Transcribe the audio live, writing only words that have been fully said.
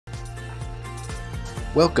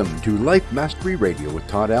Welcome to Life Mastery Radio with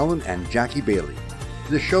Todd Allen and Jackie Bailey,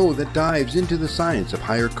 the show that dives into the science of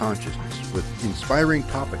higher consciousness with inspiring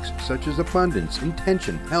topics such as abundance,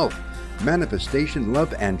 intention, health, manifestation,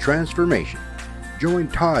 love, and transformation. Join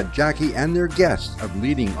Todd, Jackie, and their guests of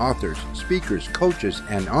leading authors, speakers, coaches,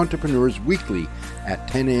 and entrepreneurs weekly at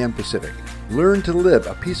 10 a.m. Pacific. Learn to live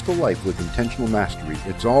a peaceful life with intentional mastery.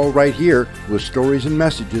 It's all right here with stories and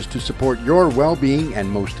messages to support your well-being and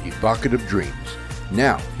most evocative dreams.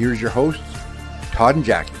 Now, here's your hosts, Todd and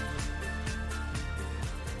Jackie.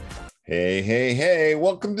 Hey,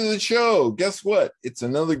 welcome to the show. Guess what? It's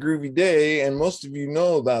another groovy day, and most of you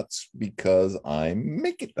know that's because I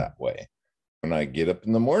make it that way. When I get up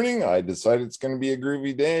in the morning, I decide it's going to be a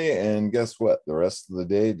groovy day, and guess what? The rest of the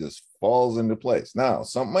day just falls into place. Now,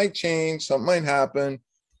 something might change, something might happen,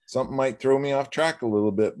 something might throw me off track a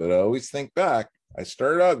little bit, but I always think back. I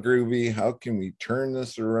started out groovy. How can we turn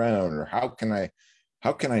this around, or how can I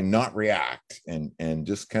not react and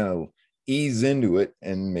just kind of ease into it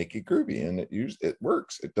and make it groovy? And it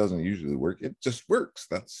works. It doesn't usually work. It just works.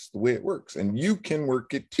 That's the way it works. And you can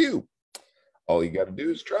work it too. All you got to do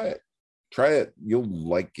is try it. Try it. You'll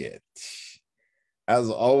like it. As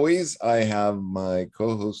always, I have my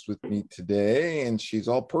co-host with me today, and she's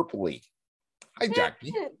all purpley. Hi,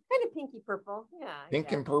 Jackie. Kind of pinky purple. Yeah.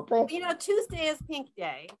 Pink and purple? You know, Tuesday is pink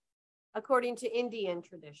day, according to Indian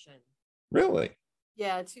tradition. Really?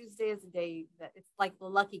 Yeah, Tuesday is the day that it's like the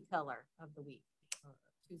lucky color of the week.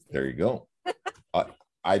 Tuesday. There you go.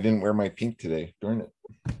 I didn't wear my pink today. Darn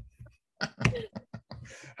it.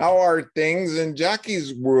 How are things in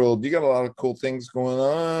Jackie's world? You got a lot of cool things going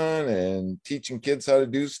on and teaching kids how to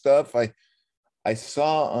do stuff. I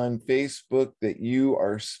saw on Facebook that you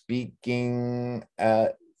are speaking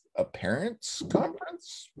at a parents'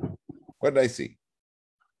 conference. What did I see?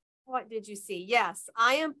 What did you see? Yes,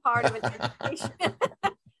 I am part of an education.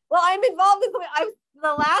 Well, I'm involved in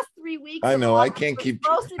the last 3 weeks. I know I can't keep.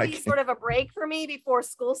 Supposed to be sort of a break for me before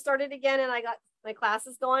school started again, and I got my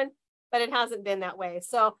classes going, but it hasn't been that way.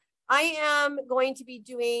 So I am going to be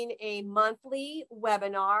doing a monthly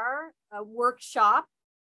webinar, a workshop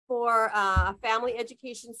for a family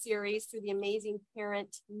education series through the Amazing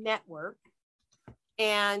Parent Network.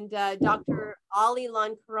 And Dr. Ali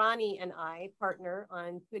Lankarani and I partner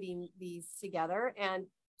on putting these together. And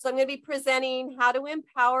so I'm going to be presenting how to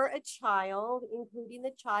empower a child, including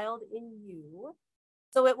the child in you.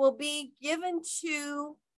 So it will be given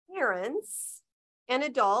to parents and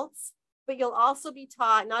adults, but you'll also be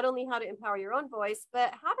taught not only how to empower your own voice,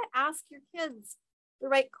 but how to ask your kids the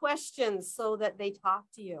right questions so that they talk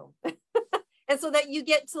to you. And so that you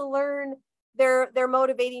get to learn their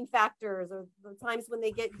motivating factors, or the times when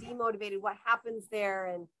they get demotivated, what happens there,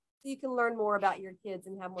 and so you can learn more about your kids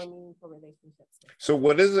and have more meaningful relationships. So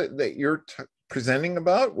what is it that you're presenting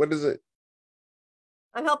about? What is it?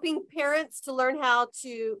 I'm helping parents to learn how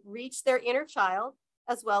to reach their inner child,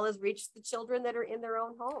 as well as reach the children that are in their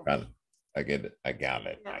own home. Got it. I get it. I got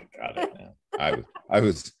it. Yeah. I got it now.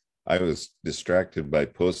 I was distracted by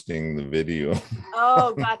posting the video.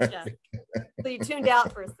 Oh, gotcha. So you tuned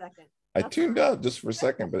out for a second. I tuned out just for a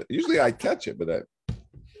second, but usually I catch it. But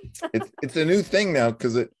it's a new thing now,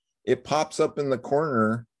 because it pops up in the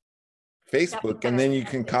corner, Facebook, and then you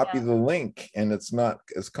can copy the link, and it's not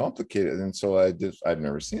as complicated. And so I've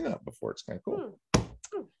never seen that before. It's kind of cool.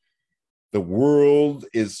 The world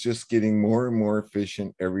is just getting more and more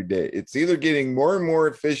efficient every day. It's either getting more and more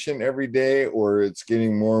efficient every day, or it's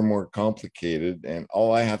getting more and more complicated. And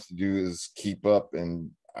all I have to do is keep up,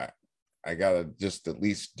 and I gotta just at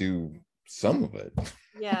least do some of it.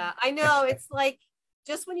 Yeah, I know. It's like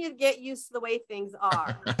just when you get used to the way things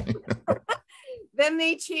are, then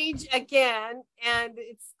they change again. And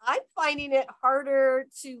I'm finding it harder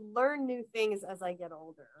to learn new things as I get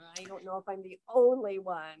older. I don't know if I'm the only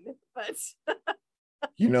one, but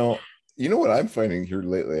you know what I'm finding here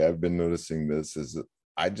lately, I've been noticing this, is that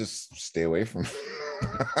I just stay away from it.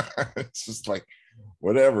 It's just like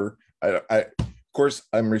whatever. Of course,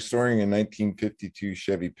 I'm restoring a 1952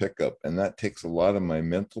 Chevy pickup, and that takes a lot of my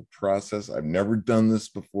mental process. I've never done this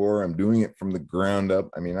before. I'm doing it from the ground up.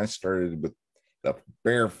 I mean, I started with the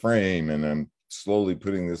bare frame, and I'm slowly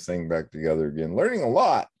putting this thing back together again, learning a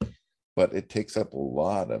lot, but it takes up a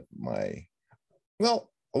lot of my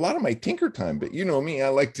tinker time. But you know me, I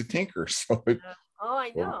like to tinker. So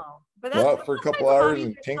I know. But go out for a couple hours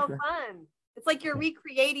and tinker. So fun. It's like you're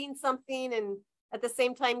recreating something and at the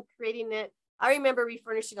same time creating it. I remember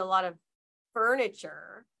refurnishing a lot of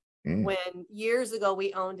furniture when years ago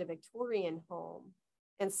we owned a Victorian home.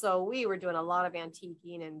 And so we were doing a lot of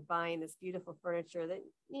antiquing and buying this beautiful furniture that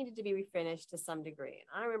needed to be refinished to some degree.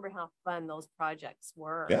 And I remember how fun those projects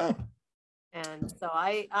were. Yeah. And so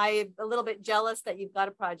I'm a little bit jealous that you've got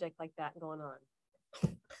a project like that going on.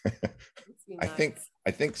 Nice.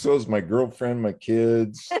 I think so is my girlfriend, my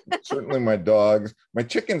kids, certainly my dogs. My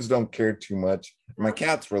chickens don't care too much. My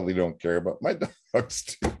cats really don't care, but my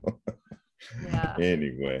dogs do. Yeah.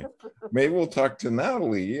 Anyway, maybe we'll talk to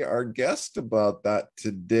Nathalie, our guest, about that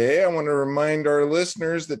today. I want to remind our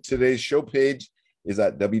listeners that today's show page is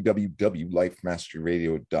at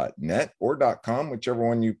www.lifemasteryradio.net or .com, whichever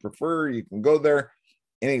one you prefer. You can go there.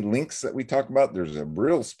 Any links that we talk about, there's a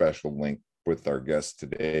real special link with our guest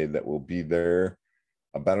today that will be there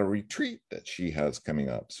about a retreat that she has coming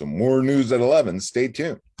up. So more news at 11. Stay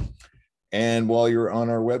tuned. And while you're on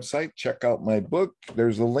our website, check out my book.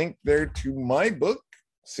 There's a link there to my book,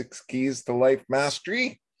 6 Keys to Life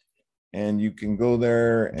Mastery. And you can go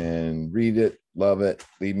there and read it, love it,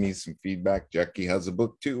 leave me some feedback. Jackie has a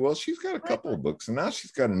book too. Well, she's got a couple of books, and now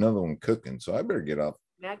she's got another one cooking. So I better get off.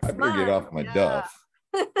 Get off my duff.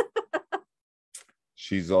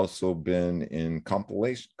 She's also been in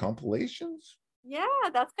compilations. Yeah,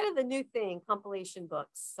 that's kind of the new thing, compilation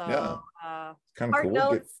books. So yeah, kind of Heart cool.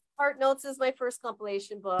 Notes. Heart Notes is my first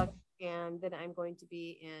compilation book, and then I'm going to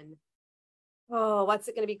be in, what's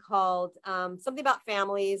it going to be called? Something about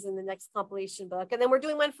families in the next compilation book, and then we're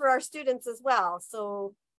doing one for our students as well.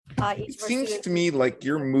 So it seems to me like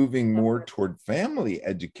you're moving more toward family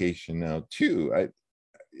education now too.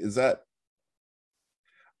 In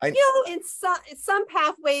some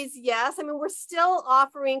pathways, yes. I mean, we're still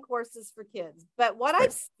offering courses for kids, but what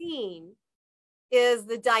I've seen is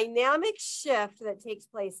the dynamic shift that takes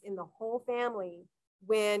place in the whole family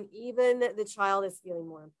when even the child is feeling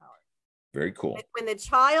more empowered. Very cool. When the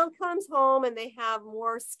child comes home and they have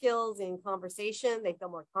more skills in conversation, they feel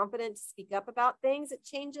more confident to speak up about things, it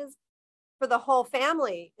changes for the whole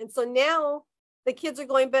family. And so now the kids are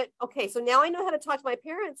going, but okay, so now I know how to talk to my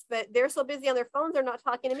parents, but they're so busy on their phones, they're not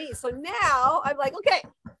talking to me. So now I'm like, okay,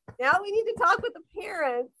 now we need to talk with the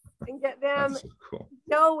parents and get them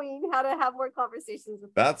knowing how to have more conversations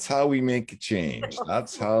with them. That's how we make a change.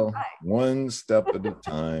 That's how one step at a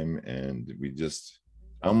time. And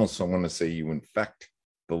I almost want to say you infect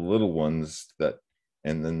the little ones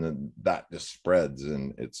and then that just spreads,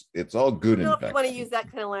 and it's all good. I don't know if you want to use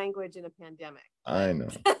that kind of language in a pandemic. I know.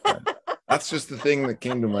 That's just the thing that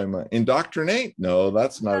came to my mind. Indoctrinate? No,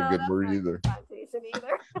 that's not a good word either.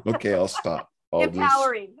 Okay, I'll stop.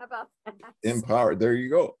 Empowering. How about that? Empower. There you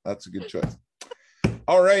go. That's a good choice.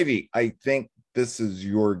 All righty. I think this is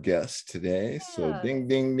your guest today. Yeah. So ding,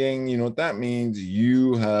 ding, ding. You know what that means?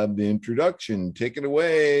 You have the introduction. Take it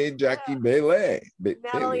away, Jackie Bailey.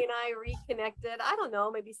 Nathalie and I reconnected, I don't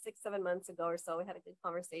know, maybe 6-7 months ago or so. We had a good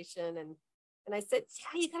conversation, and I said,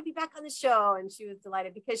 yeah, you got to be back on the show. And she was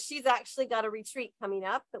delighted because she's actually got a retreat coming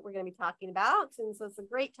up that we're going to be talking about. And so it's a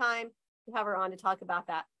great time to have her on to talk about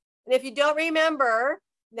that. And if you don't remember,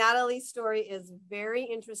 Nathalie's story is very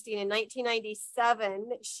interesting. In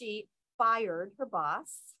 1997, she fired her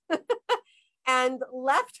boss and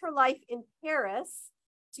left her life in Paris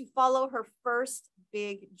to follow her first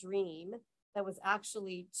big dream that was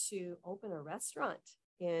actually to open a restaurant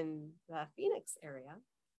in the Phoenix area.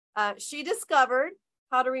 She discovered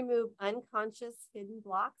how to remove unconscious hidden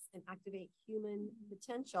blocks and activate human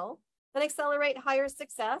potential and accelerate higher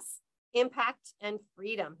success, impact, and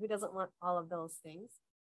freedom. Who doesn't want all of those things?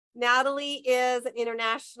 Nathalie is an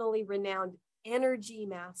internationally renowned energy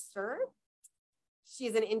master.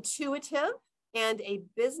 She's an intuitive and a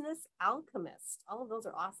business alchemist. All of those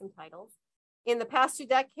are awesome titles. In the past 2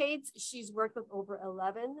 decades, she's worked with over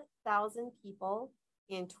 11,000 people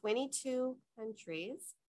in 22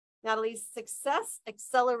 countries. Nathalie's Success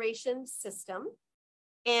Acceleration System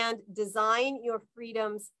and Design Your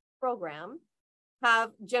Freedoms program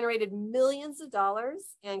have generated millions of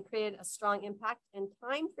dollars and created a strong impact and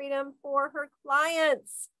time freedom for her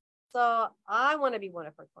clients. So I want to be one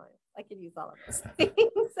of her clients. I could use all of those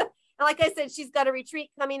things. And like I said, she's got a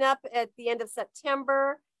retreat coming up at the end of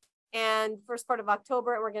September and first part of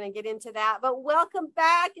October, and we're going to get into that. But welcome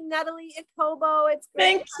back, Nathalie Ekobo. It's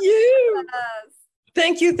great.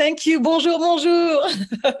 Thank you. Thank you. Bonjour, bonjour.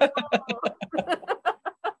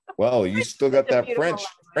 Well, you still got that French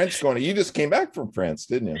going. You just came back from France,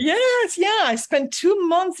 didn't you? Yes, yeah. I spent 2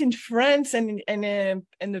 months in France and a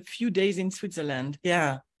few days in Switzerland.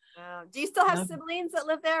 Yeah. Do you still have siblings that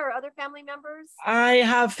live there or other family members? I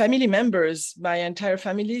have family members. My entire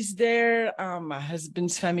family is there. My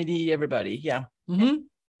husband's family, everybody. Yeah. Mm-hmm.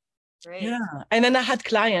 Great. Yeah. And then I had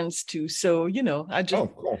clients too. So, I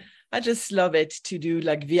just I just love it to do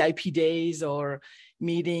like VIP days or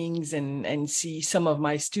meetings and see some of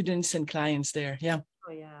my students and clients there. Yeah.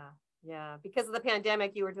 Oh yeah. Yeah. Because of the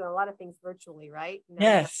pandemic, you were doing a lot of things virtually, right?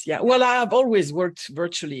 Yes. Yeah. Well, I've always worked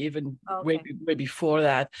virtually, even way before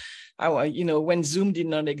that. When Zoom did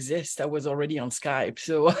not exist, I was already on Skype.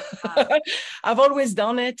 So I've always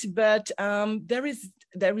done it. But there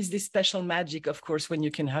is this special magic, of course, when you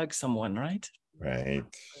can hug someone, right? Right.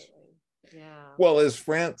 Yeah. Well, as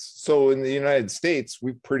France, so in the United States,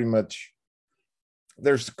 we pretty much,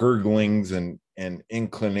 there's gurglings and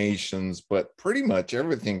inclinations, but pretty much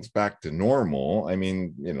everything's back to normal. I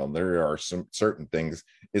mean, there are some certain things.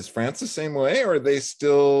 Is France the same way, or are they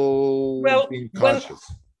still being cautious?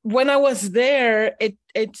 When I was there,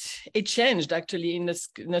 it changed actually in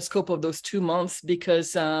the scope of those 2 months,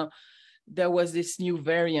 because there was this new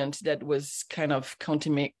variant that was kind of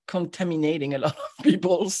contaminating a lot of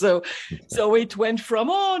people. So it went from,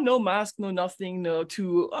 no mask, no nothing, no,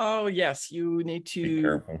 to, yes, you need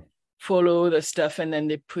to follow the stuff. And then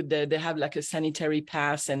they have like a sanitary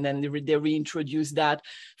pass, and then they reintroduced that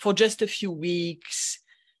for just a few weeks.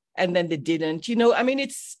 And then they didn't, I mean,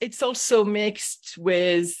 it's also mixed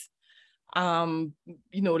with,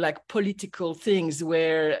 like political things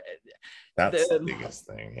where that's the biggest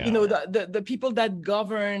thing. Yeah. The people that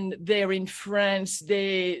govern there in France,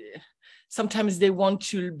 sometimes they want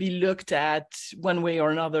to be looked at one way or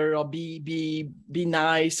another, or be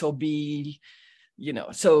nice, or be,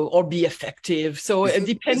 or be effective. So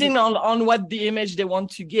depending on what the image they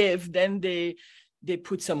want to give, then they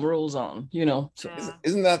put some rules on, So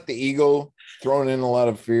isn't that the ego throwing in a lot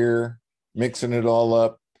of fear, mixing it all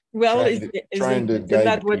up? Well, isn't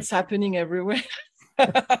that what's happening everywhere?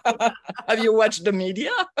 Have you watched the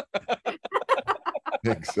media?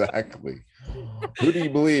 Exactly. Who do you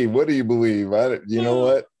believe? What do you believe? Know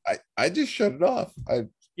what? I just shut it off.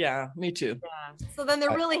 Yeah, me too. Yeah. So then there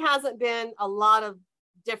really hasn't been a lot of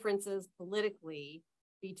differences politically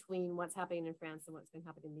between what's happening in France and what's been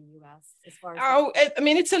happening in the US as far as I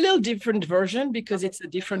mean, it's a little different version because it's a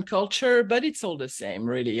different culture, but it's all the same,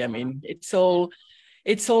 really. I mean, it's all,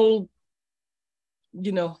 I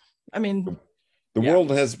mean, the world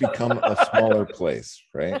has become a smaller place,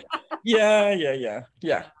 right? Yeah.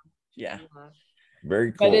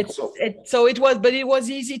 Very cool. But it was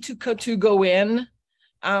easy to go in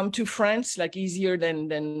to France, like easier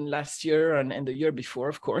than last year and the year before,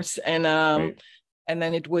 of course. And and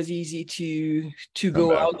then it was easy to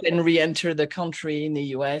go out and re-enter the country in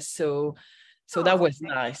the US. So that was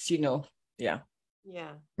nice, Yeah.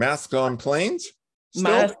 Yeah. Mask on planes?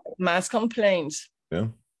 Mask on planes. Yeah.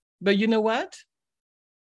 But you know what?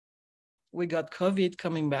 We got COVID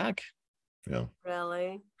coming back. Yeah.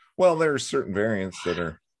 Really? Well, there are certain variants that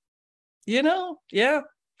are. Yeah.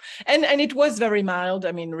 And it was very mild.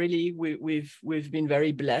 I mean, really, we've been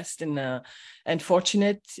very blessed and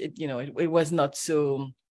fortunate. It was not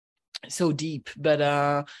so deep, but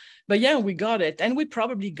yeah, we got it, and we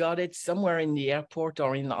probably got it somewhere in the airport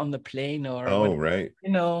or on the plane or. Right.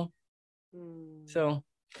 So.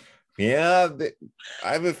 Yeah,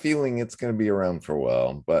 I have a feeling it's going to be around for a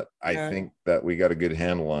while, but I think that we got a good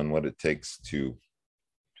handle on what it takes to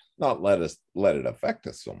not let it affect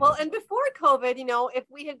us so much. Well, and before COVID, if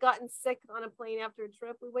we had gotten sick on a plane after a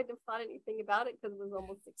trip, we wouldn't have thought anything about it because it was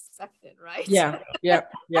almost expected, right? Yeah.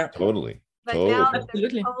 Totally. But now that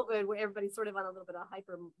there's COVID, where everybody's sort of on a little bit of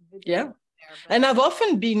hyper. Yeah. And I've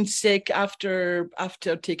often been sick after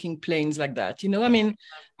taking planes like that. I mean,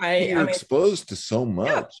 you're exposed to so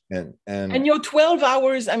much, and you're 12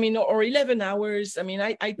 hours. I mean, or 11 hours. I mean,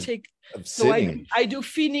 I take I do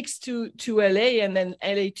Phoenix to LA and then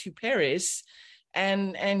LA to Paris,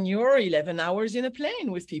 and you're 11 hours in a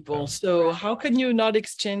plane with people. So how can you not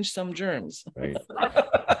exchange some germs? Right.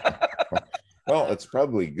 Well, it's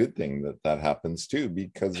probably a good thing that happens too,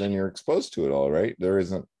 because then you're exposed to it all, right? There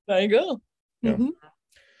isn't. There you go. Yeah. Mm-hmm.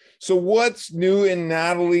 So what's new in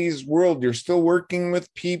Nathalie's world? You're still working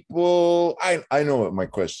with people. I know what my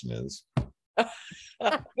question is.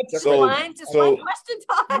 What's your question,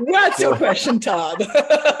 Todd? What's your question, Todd?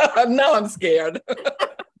 Now I'm scared.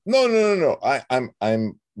 No.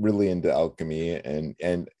 I'm really into alchemy,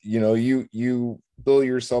 and you bill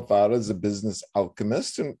yourself out as a business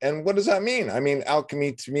alchemist, and what does that mean? I mean,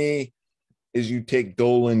 alchemy to me is you take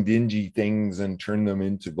dull and dingy things and turn them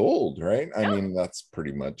into gold, right? I mean, that's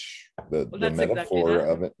pretty much the metaphor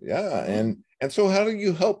of it. Yeah. And so how do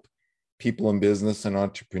you help people in business and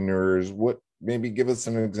entrepreneurs? Maybe give us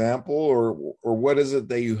an example, or what is it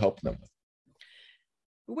that you help them with?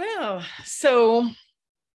 Well, so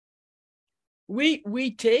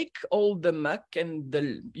We take all the muck and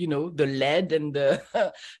the, you know, the lead and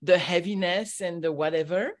the the heaviness and the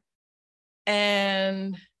whatever,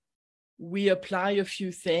 and we apply a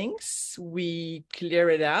few things, we clear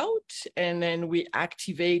it out, and then we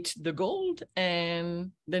activate the gold,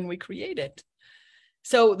 and then we create it.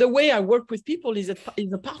 So the way I work with people is a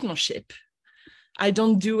partnership. I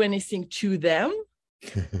don't do anything to them,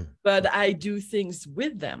 but I do things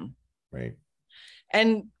with them. Right.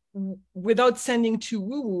 And without sounding too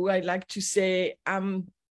woo-woo, I like to say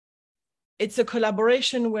it's a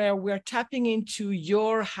collaboration where we're tapping into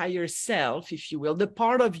your higher self, if you will, the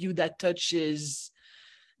part of you that touches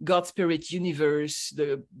God, spirit, universe,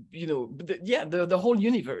 the whole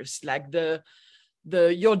universe, like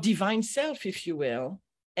your divine self, if you will.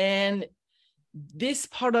 And this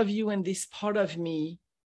part of you and this part of me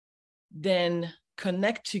then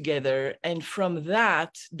connect together, and from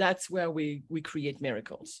that's where we create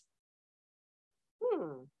miracles.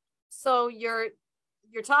 So you're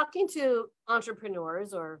talking to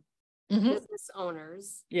entrepreneurs or business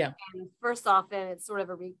owners. Yeah. And first off, then it's sort of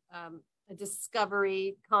a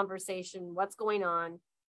discovery conversation. What's going on?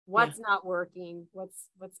 What's not working? What's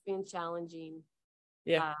been challenging?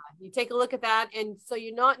 Yeah. You take a look at that, and so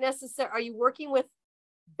you're not necessarily. Are you working with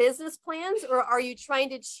business plans, or are you trying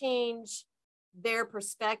to change their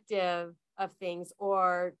perspective of things,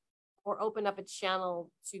 or open up a channel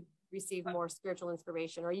to receive more spiritual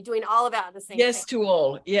inspiration? Or are you doing all of that at the same time? Yes to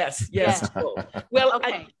all. Yes to all. Well,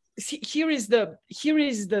 okay. Here is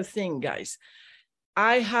the thing, guys.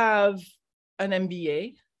 I have an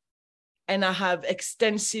MBA, and I have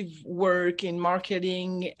extensive work in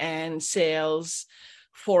marketing and sales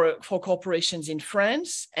for corporations in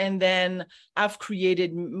France. And then I've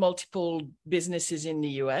created multiple businesses in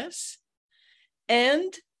the US.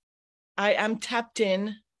 And I am tapped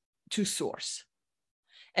in to source.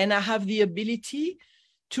 And I have the ability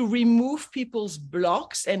to remove people's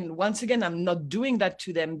blocks. And once again, I'm not doing that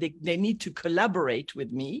to them. They need to collaborate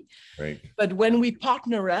with me. Right. But when we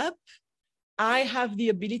partner up, I have the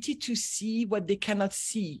ability to see what they cannot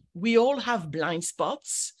see. We all have blind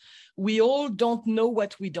spots. We all don't know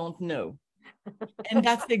what we don't know. And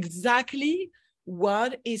that's exactly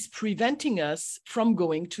what is preventing us from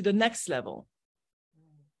going to the next level.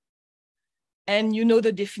 And you know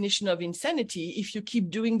the definition of insanity. If you keep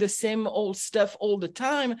doing the same old stuff all the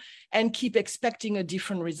time and keep expecting a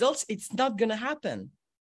different results, it's not going to happen.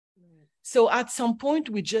 So at some point,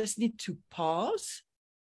 we just need to pause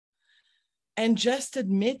and just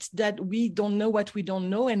admit that we don't know what we don't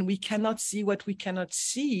know, and we cannot see what we cannot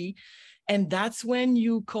see. And that's when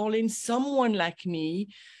you call in someone like me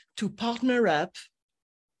to partner up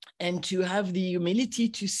and to have the humility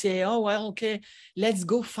to say, oh, well, okay, let's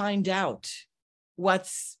go find out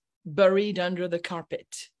what's buried under the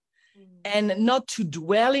carpet. And not to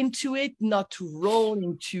dwell into it, not to roll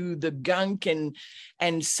into the gunk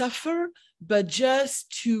and suffer, but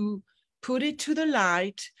just to put it to the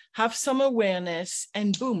light, have some awareness,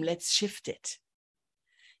 and boom, let's shift it.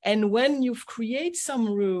 And when you've created some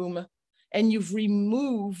room and you've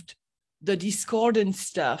removed the discordant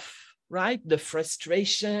stuff, right? The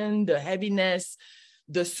frustration, the heaviness,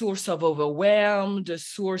 the source of overwhelm, the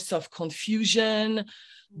source of confusion,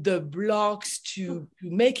 the blocks to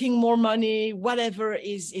making more money, whatever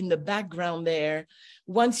is in the background there.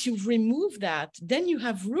 Once you've removed that, then you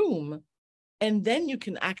have room, and then you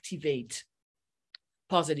can activate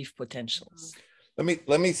positive potentials.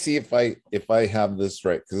 Let me see if I have this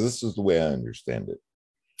right, because this is the way I understand it.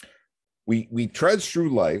 We trudge through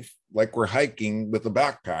life like we're hiking with a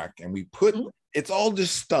backpack, and we put it's all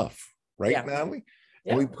just stuff, right, Natalie?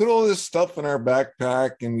 And we put all this stuff in our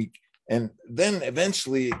backpack, and then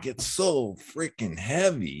eventually it gets so freaking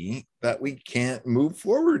heavy that we can't move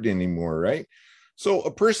forward anymore, right? So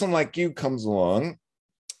a person like you comes along,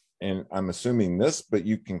 and I'm assuming this, but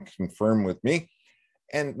you can confirm with me,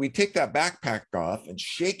 and we take that backpack off and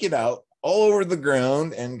shake it out all over the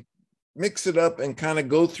ground and mix it up and kind of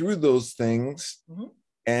go through those things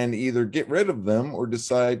and either get rid of them or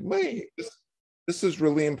decide, wait, this is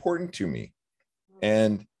really important to me.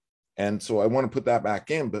 And so I want to put that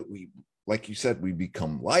back in, but we, like you said, we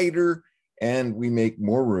become lighter and we make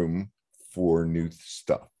more room for new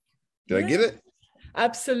stuff. Did I get it?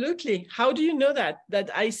 Absolutely. How do you know that? That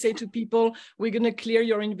I say to people, we're going to clear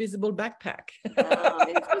your invisible backpack.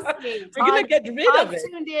 Interesting. We're going to get rid of it.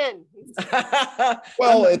 Tuned in.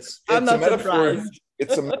 Well, it's a metaphor. Surprised.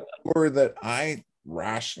 It's a metaphor that I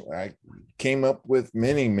came up with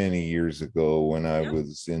many, many years ago when I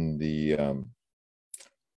was in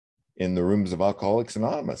in the rooms of Alcoholics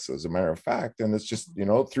Anonymous, as a matter of fact. And it's just, you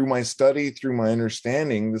know, through my study, through my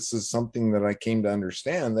understanding, this is something that I came to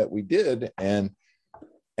understand that we did. And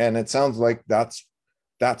it sounds like that's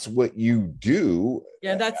what you do.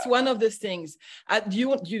 Yeah, that's one of the things. Do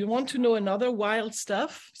you want to know another wild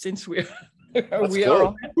stuff, since we are Can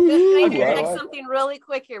I interject something really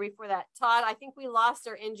quick here before that? Todd, I think we lost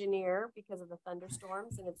our engineer because of the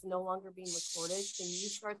thunderstorms, and it's no longer being recorded. Can you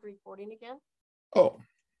start the recording again? Oh,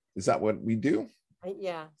 is that what we do?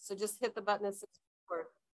 Yeah. So just hit the button that says record.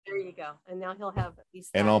 There you go. And now he'll have at least.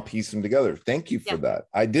 And I'll piece them together. Thank you for that.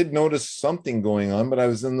 I did notice something going on, but I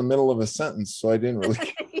was in the middle of a sentence, so I didn't really.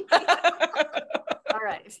 All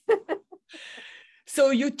right. So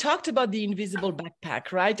you talked about the invisible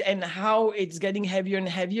backpack, right? And how it's getting heavier and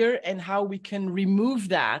heavier, and how we can remove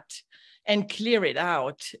that and clear it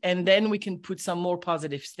out. And then we can put some more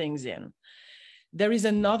positive things in. There is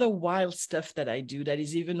another wild stuff that I do that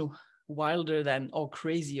is even wilder than, or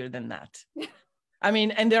crazier than that. I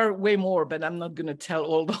mean, and there are way more, but I'm not going to tell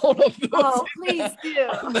all of those. Oh, please do.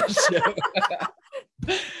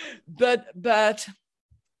 But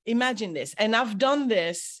imagine this. And I've done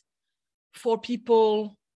this for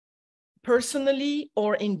people personally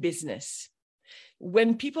or in business.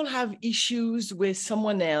 When people have issues with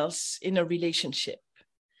someone else in a relationship,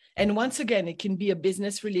 and once again, it can be a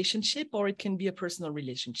business relationship or it can be a personal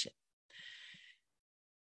relationship.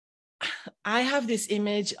 I have this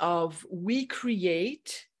image of we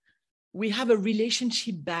have a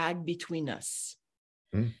relationship bag between us.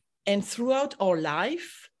 Mm. And throughout our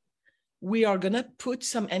life, we are going to put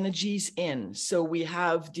some energies in. So we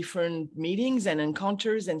have different meetings and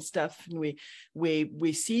encounters and stuff. And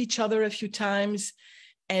we see each other a few times,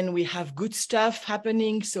 and we have good stuff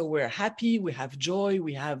happening. So we're happy, we have joy,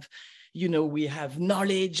 we have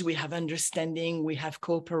knowledge, we have understanding, we have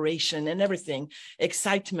cooperation and everything,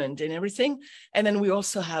 excitement and everything. And then we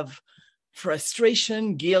also have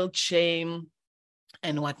frustration, guilt, shame,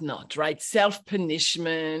 and whatnot, right?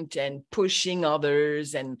 Self-punishment and pushing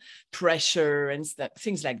others and pressure and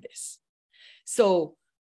things like this. So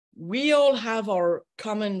we all have our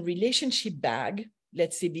common relationship bag,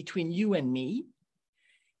 let's say between you and me.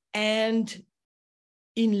 And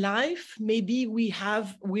in life, maybe we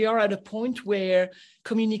are at a point where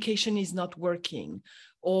communication is not working,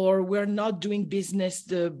 or we're not doing business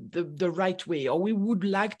the right way, or we would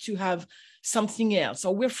like to have something else,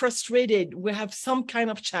 or we're frustrated, we have some kind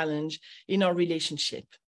of challenge in our relationship.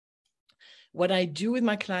 What I do with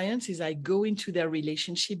my clients is I go into their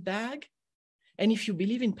relationship bag. And if you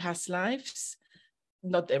believe in past lives,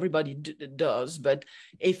 not everybody does, but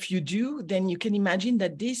if you do, then you can imagine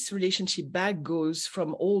that this relationship bag goes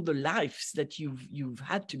from all the lives that you've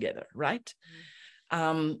had together, right?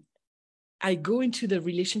 I go into the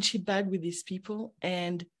relationship bag with these people,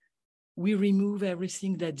 and we remove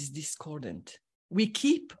everything that is discordant. We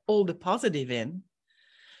keep all the positive in,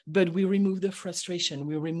 but we remove the frustration,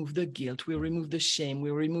 we remove the guilt, we remove the shame, we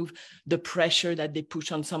remove the pressure that they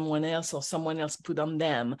push on someone else or someone else put on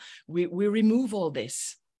them. We remove all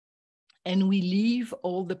this, and we leave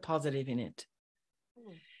all the positive in it.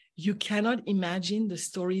 You cannot imagine the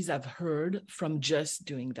stories I've heard from just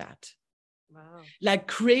doing that. Wow. Like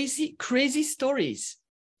crazy, crazy stories.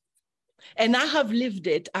 And I have lived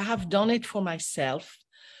it. I have done it for myself.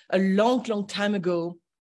 A long, long time ago,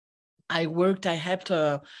 I helped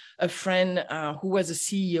a friend who was a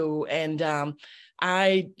CEO, and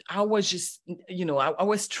I was just, I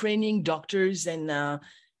was training doctors and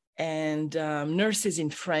nurses in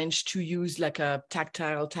French to use like a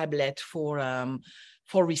tactile tablet for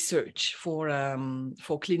research, for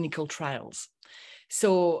clinical trials.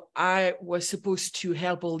 So I was supposed to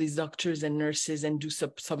help all these doctors and nurses and do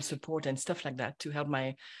some support and stuff like that to help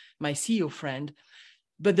my CEO friend.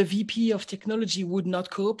 But the VP of technology would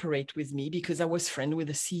not cooperate with me because I was friend with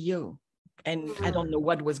the CEO. And I don't know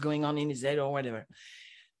what was going on in his head or whatever.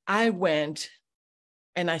 I went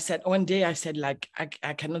and I said, one day I said, like,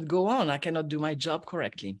 I cannot go on. I cannot do my job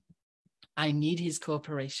correctly. I need his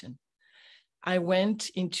cooperation. I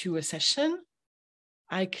went into a session.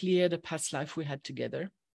 I cleared a past life we had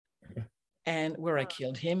together, and where I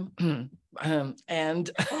killed him.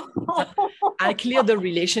 And I cleared the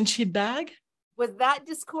relationship bag. Was that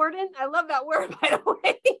discordant? I love that word, by the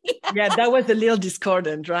way. Yeah, that was a little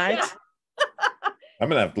discordant, right? Yeah. I'm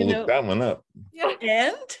going to have to look that one up. Yeah.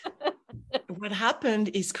 And what happened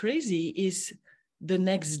is crazy is the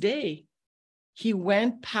next day, he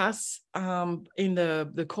went past in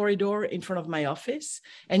the corridor in front of my office,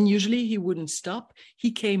 and usually he wouldn't stop.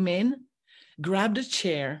 He came in, grabbed a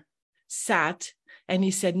chair, sat, and he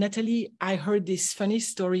said, "Nathalie, I heard this funny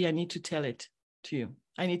story. I need to tell it to you."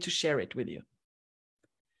 I need to share it with you.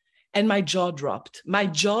 And my jaw dropped. My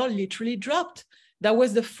jaw literally dropped. That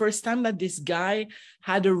was the first time that this guy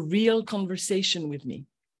had a real conversation with me.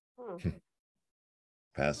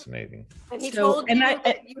 Fascinating. And he told you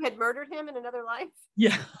that you had murdered him in another life?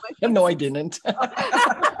 Yeah. No, I didn't.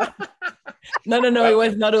 No, it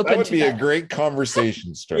was not open. That would be a great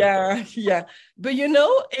conversation starter. Yeah. But you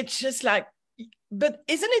know, it's just like, but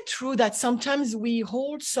isn't it true that sometimes we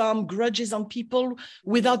hold some grudges on people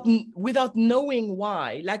without knowing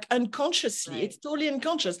why, like unconsciously? Right. It's totally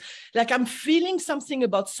unconscious. Like I'm feeling something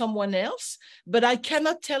about someone else, but I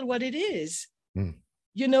cannot tell what it is.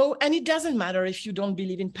 You know, and it doesn't matter if you don't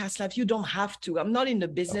believe in past life. You don't have to. I'm not in the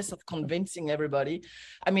business of convincing everybody.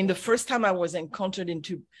 I mean, the first time I encountered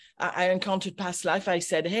past life, I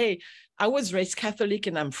said, hey, I was raised Catholic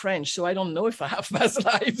and I'm French, so I don't know if I have past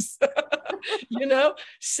lives, you know?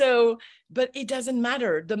 So, but it doesn't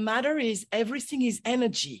matter. The matter is everything is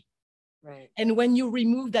energy. Right. And when you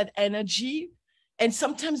remove that energy, and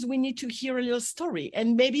sometimes we need to hear a little story.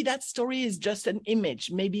 And maybe that story is just an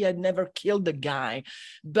image. Maybe I'd never killed the guy,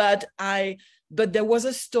 but there was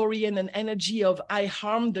a story and an energy of I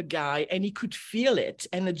harmed the guy and he could feel it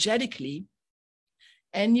energetically.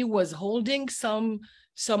 And he was holding some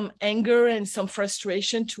anger and some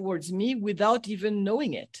frustration towards me without even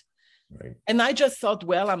knowing it. Right. And I just thought,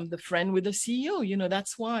 well, I'm the friend with the CEO, you know,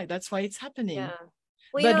 that's why it's happening. Yeah.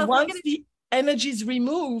 Well, but once the energy is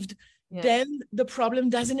removed, then the problem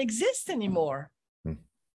doesn't exist anymore.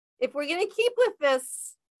 If we're going to keep with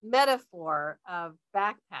this metaphor of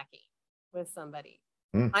backpacking with somebody,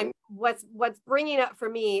 what's bringing up for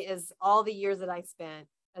me is all the years that I spent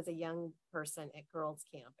as a young person at girls'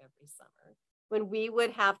 camp every summer, when we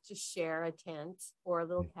would have to share a tent or a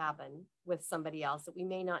little cabin with somebody else that we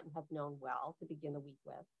may not have known well to begin the week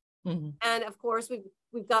with. Mm-hmm. And of course, we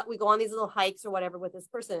go on these little hikes or whatever with this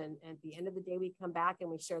person. And at the end of the day, we come back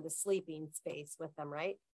and we share the sleeping space with them,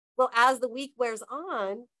 right? Well, as the week wears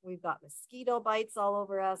on, we've got mosquito bites all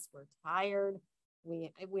over us. We're tired.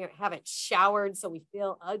 We haven't showered, so we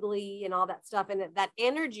feel ugly and all that stuff. And that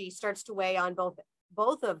energy starts to weigh on both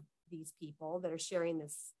of these people that are sharing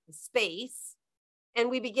this space.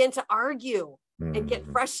 And we begin to argue and get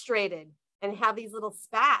frustrated and have these little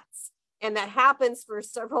spats. And that happens for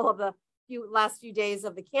several of the last few days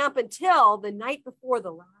of the camp until the night before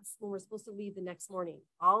when we're supposed to leave the next morning.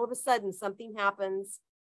 All of a sudden, something happens.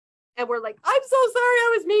 And we're like, I'm so sorry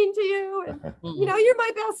I was mean to you. And, you know, you're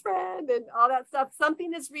my best friend and all that stuff.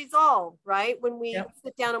 Something is resolved, right? When we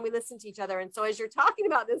sit down and we listen to each other. And so as you're talking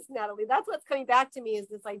about this, Nathalie, that's what's coming back to me is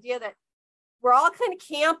this idea that we're all kind of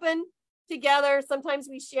camping together. Sometimes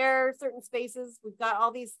we share certain spaces. We've got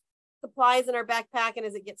all these supplies in our backpack, and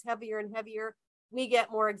as it gets heavier and heavier, we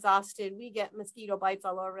get more exhausted. We get mosquito bites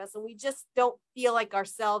all over us, and we just don't feel like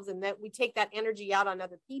ourselves, and that we take that energy out on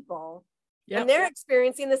other people. And they're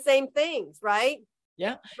experiencing the same things, right?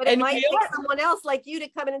 Yeah. But it might take someone else like you to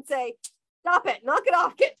come in and say, stop it, knock it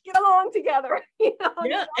off, get along together. You know?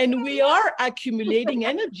 Yeah, and we are accumulating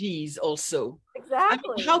energies also.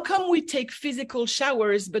 Exactly. I mean, how come we take physical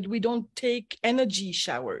showers, but we don't take energy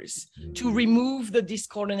showers to remove the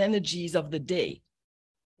discordant energies of the day?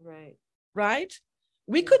 Right?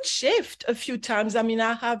 We could shift a few times. I mean,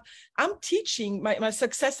 I'm teaching my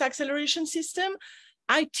success acceleration system.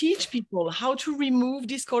 I teach people how to remove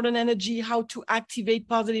discordant energy, how to activate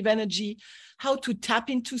positive energy, how to tap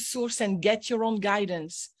into source and get your own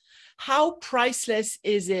guidance. How priceless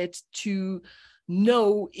is it to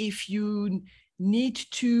know if you need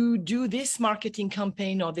to do this marketing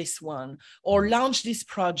campaign or this one, or launch this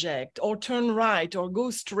project, or turn right, or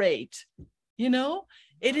go straight? You know,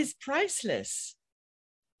 it is priceless.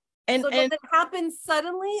 And does it happen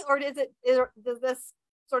suddenly, or does this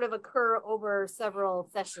sort of occur over several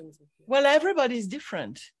sessions with you? Well, everybody's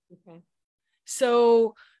different. Okay.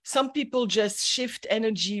 So some people just shift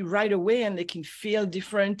energy right away and they can feel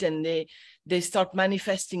different, and they start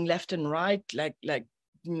manifesting left and right, like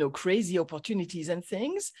you know, crazy opportunities and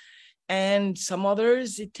things. And some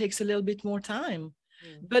others, it takes a little bit more time.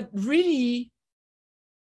 But really,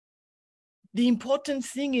 the important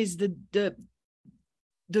thing is the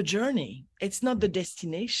journey. It's not the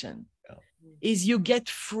destination. Is you get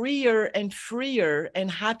freer and freer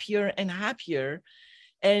and happier,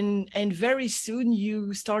 and very soon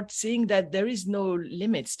you start seeing that there is no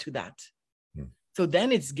limits to that. So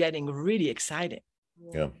then it's getting really exciting.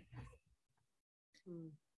 Yeah.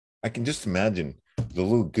 I can just imagine the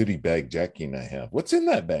little goodie bag Jackie and I have. What's in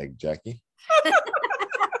that bag, Jackie?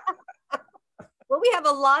 Well, we have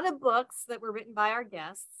a lot of books that were written by our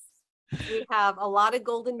guests. We have a lot of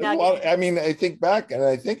golden nuggets. I mean, I think back and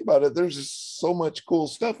I think about it, there's just so much cool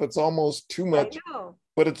stuff. It's almost too much,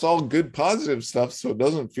 but it's all good, positive stuff. So it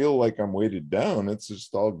doesn't feel like I'm weighted down. It's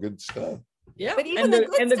just all good stuff. Yeah. But even the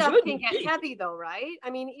good stuff can get heavy though, right? I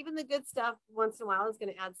mean, even the good stuff once in a while is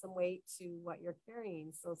going to add some weight to what you're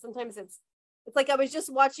carrying. So sometimes it's like I was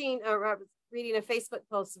just watching reading a Facebook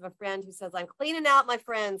post of a friend who says, I'm cleaning out my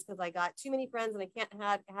friends because I got too many friends and I can't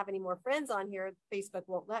have any more friends on here. Facebook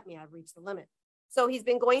won't let me. I've reached the limit. So he's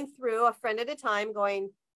been going through a friend at a time going,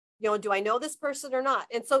 you know, do I know this person or not?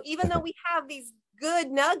 And so even though we have these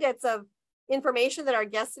good nuggets of information that our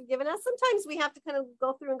guests have given us, sometimes we have to kind of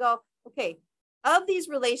go through and go, okay, of these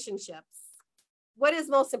relationships, what is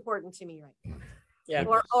most important to me right now? Yeah.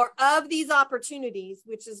 Or of these opportunities,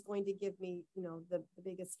 which is going to give me, you know, the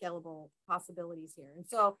biggest scalable possibilities here. And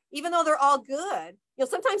so even though they're all good, you know,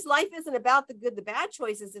 sometimes life isn't about the good, the bad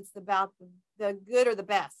choices. It's about the good or the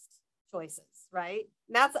best choices, right?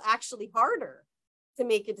 And that's actually harder to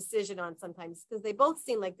make a decision on sometimes because they both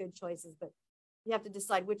seem like good choices, but you have to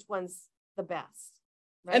decide which one's the best.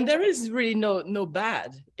 Right? And there is really no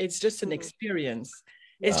bad. It's just an experience.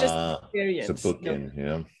 It's just an experience. It's a bookend,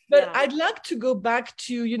 yeah. But I'd like to go back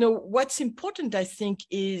to, you know, what's important, I think,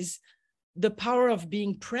 is the power of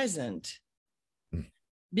being present.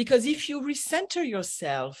 Because if you recenter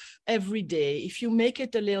yourself every day, if you make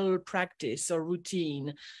it a little practice or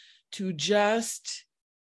routine to just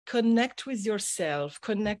connect with yourself,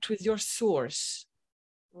 connect with your source,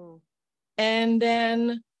 and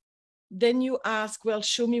then you ask, well,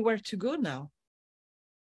 show me where to go now.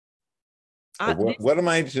 What am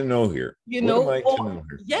I to know here? You know,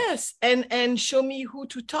 yes, and show me who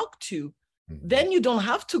to talk to. Then you don't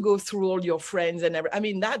have to go through all your friends and everything. I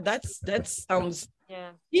mean, that sounds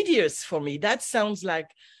tedious for me. That sounds like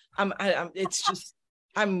it's just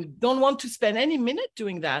I don't want to spend any minute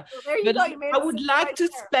doing that. But I would like to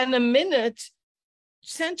spend a minute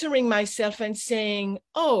centering myself and saying,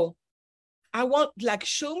 oh, I want, like,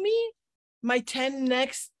 show me my 10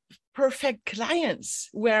 next perfect clients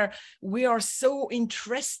where we are so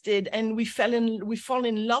interested and we fall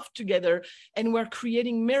in love together and we're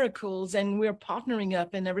creating miracles and we're partnering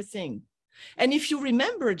up and everything. And if you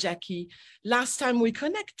remember, Jackie, last time we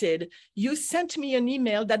connected, you sent me an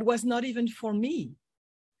email that was not even for me.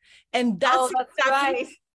 And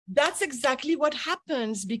that's exactly what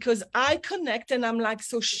happens, because I connect and I'm like,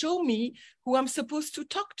 so show me who I'm supposed to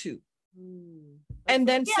talk to. And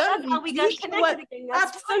then suddenly that's how we got connected again.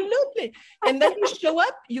 Absolutely. And then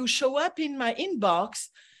you show up in my inbox,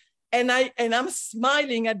 and I'm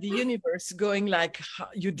smiling at the universe, going like,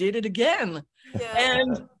 you did it again. Yeah,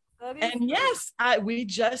 and yes, we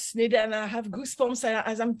just need, and I have goosebumps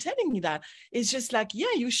as I'm telling you that. It's just like,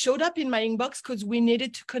 yeah, you showed up in my inbox because we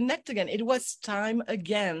needed to connect again. It was time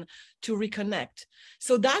again to reconnect.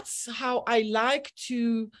 So that's how I like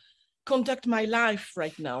to conduct my life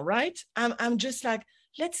right now, right? I'm just like,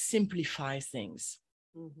 let's simplify things.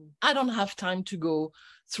 I don't have time to go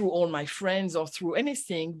through all my friends or through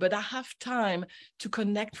anything, but I have time to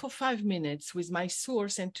connect for 5 minutes with my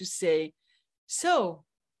source and to say, so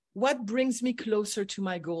what brings me closer to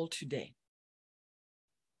my goal today?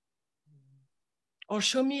 Or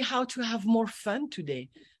show me how to have more fun today,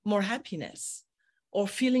 more happiness, or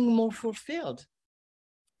feeling more fulfilled.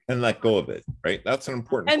 And let go of it, right? That's an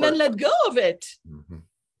important part. And then let go of it.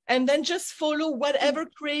 And then just follow whatever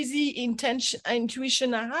crazy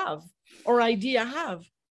intuition I have or idea I have.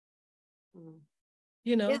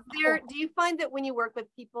 You know? Do you find that when you work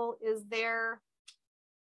with people, is there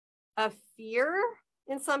a fear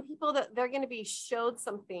in some people that they're going to be showed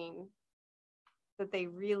something that they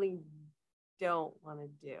really don't want to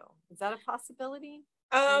do? Is that a possibility?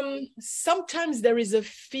 Sometimes there is a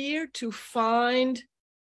fear to find,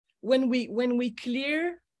 when we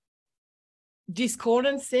clear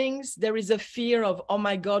discordant things, there is a fear of, oh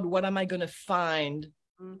my God, what am I going to find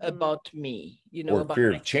about me? You know, or about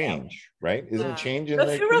fear myself. Of change, right? Isn't change in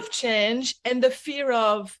the fear of change, and the fear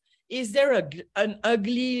of, is there an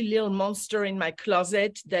ugly little monster in my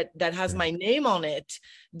closet that has my name on it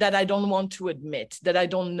that I don't want to admit, that I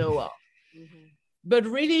don't know of? But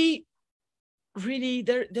really,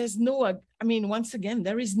 there's no, I mean, once again,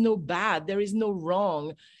 there is no bad, there is no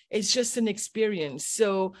wrong. It's just an experience.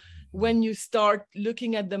 So when you start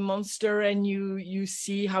looking at the monster and you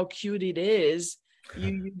see how cute it is,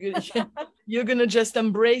 you're gonna just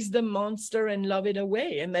embrace the monster and love it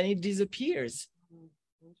away, and then it disappears.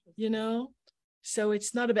 You know, so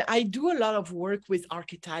it's not about. I do a lot of work with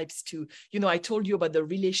archetypes too. You know, I told you about the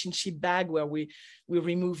relationship bag where we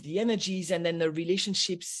remove the energies, and then the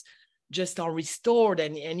relationships just are restored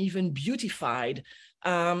and even beautified.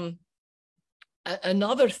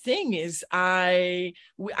 another thing is I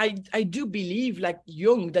do believe, like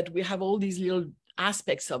Jung, that we have all these little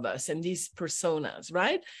aspects of us and these personas,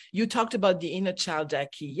 right? You talked about the inner child,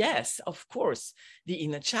 Jackie. Yes, of course, the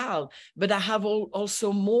inner child. But I have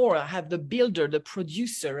also more. I have the builder, the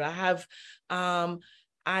producer. I have the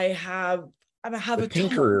a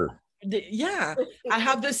tinkerer. I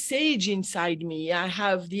have the sage inside me. I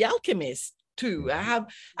have the alchemist too. I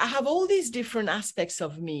have all these different aspects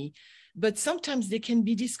of me, but sometimes they can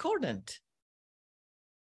be discordant.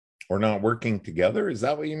 Or not working together. Is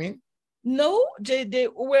that what you mean? No, they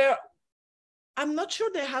were, I'm not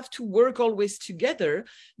sure they have to work always together,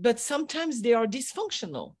 but sometimes they are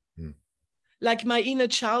dysfunctional. Like my inner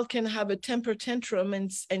child can have a temper tantrum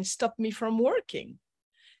and stop me from working.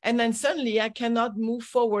 And then suddenly I cannot move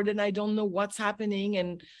forward and I don't know what's happening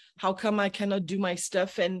and how come I cannot do my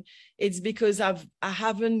stuff. And it's because I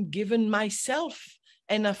haven't given myself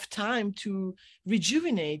enough time to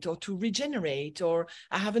rejuvenate or to regenerate, or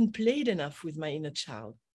I haven't played enough with my inner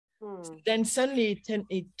child. Then suddenly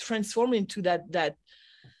it transformed into that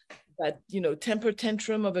temper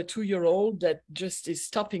tantrum of a 2-year-old that just is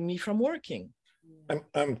stopping me from working.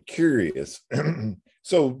 I'm curious.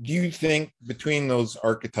 So do you think between those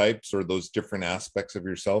archetypes or those different aspects of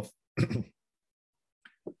yourself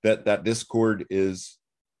that discord is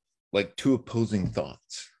like two opposing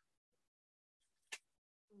thoughts?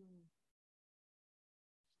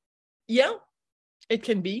 Yeah, it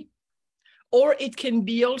can be. Or it can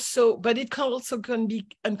be also, but it can also be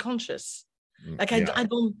unconscious. Like I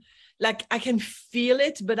don't, like I can feel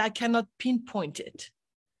it, but I cannot pinpoint it.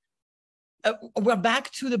 We're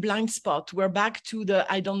back to the blind spot. We're back to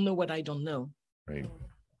the, I don't know what I don't know. Right.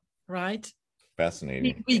 Right.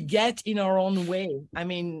 Fascinating. We get in our own way. I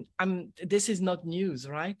mean, this is not news,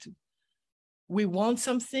 right? We want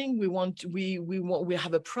something, we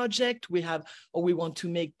have a project, we want to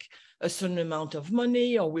make a certain amount of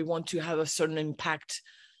money, or we want to have a certain impact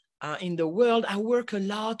in the world. I work a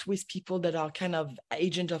lot with people that are kind of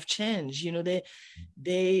agent of change. You know,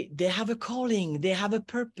 they have a calling, they have a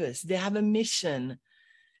purpose, they have a mission,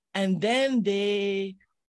 and then they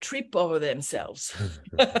trip over themselves.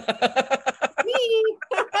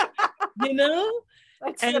 You know?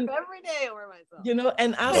 I trip every day over myself. You know,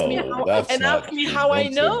 and ask me how I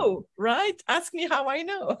know, right? Ask me how I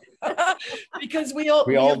know. Because we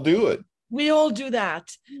all do it. We all do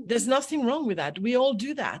that. There's nothing wrong with that. We all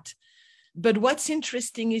do that. But what's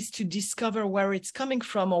interesting is to discover where it's coming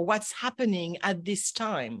from or what's happening at this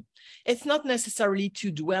time. It's not necessarily to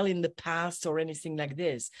dwell in the past or anything like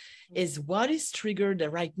this. Is what is triggered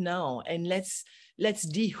right now, and let's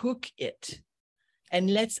dehook it,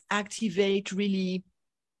 and let's activate really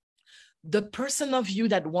the person of you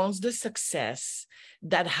that wants the success,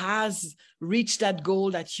 that has reached that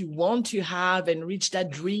goal that you want to have and reach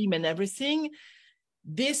that dream and everything.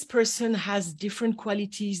 This person has different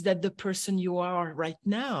qualities than the person you are right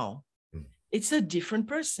now. It's a different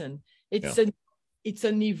person. It's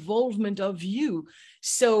an evolvement of you.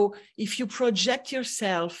 So if you project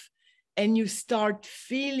yourself and you start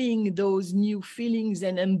feeling those new feelings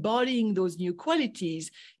and embodying those new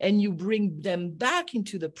qualities, and you bring them back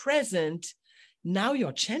into the present, now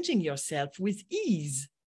you're changing yourself with ease,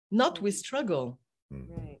 not with struggle.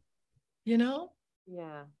 Right. You know?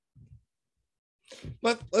 Yeah.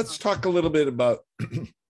 Let's talk a little bit about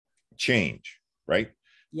change, right?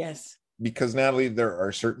 Yes. Because Nathalie, there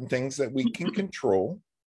are certain things that we can control,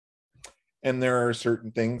 and there are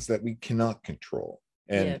certain things that we cannot control.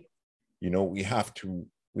 And you know, we have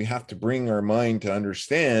to bring our mind to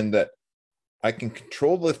understand that I can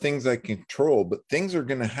control the things I control, but things are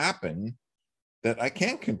going to happen that I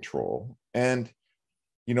can't control. And,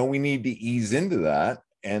 you know, we need to ease into that.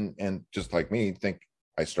 And just like me, think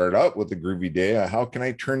I start out with a groovy day. How can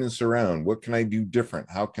I turn this around? What can I do different?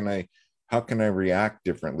 How can I react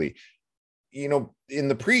differently? You know, in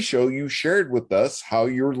the pre-show, you shared with us how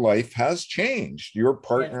your life has changed. Your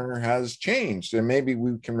partner has changed, and maybe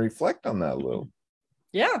we can reflect on that a little.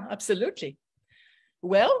 Yeah, absolutely.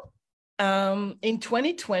 Well, in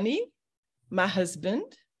 2020, my husband,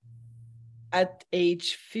 at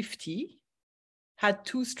age 50, had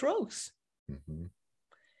 2 strokes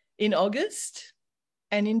in August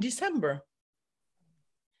and in December.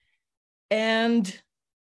 And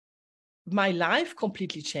my life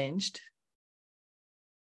completely changed.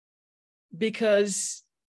 Because,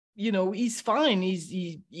 you know, he's fine.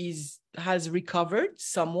 He's has recovered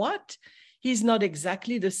somewhat. He's not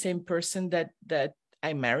exactly the same person that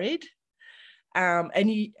I married, and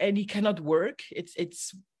he cannot work.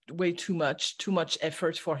 It's way too much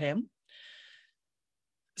effort for him.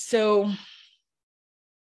 So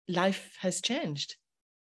life has changed.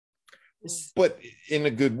 But in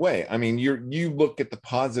a good way. I mean, you look at the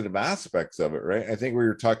positive aspects of it, right? I think we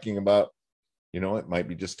were talking about, it might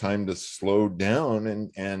be just time to slow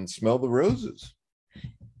down and smell the roses.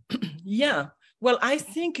 Yeah. Well, I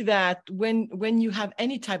think that when you have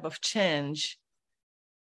any type of change,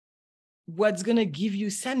 what's going to give you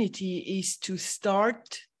sanity is to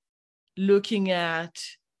start looking at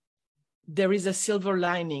there is a silver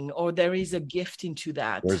lining, or there is a gift into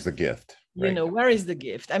that. Where's the gift? Right. Where is the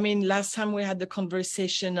gift? I mean, last time we had the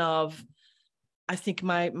conversation of, I think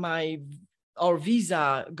our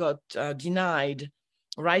visa got denied,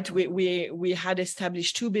 right? We had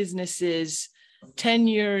established 2 businesses, 10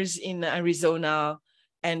 years in Arizona,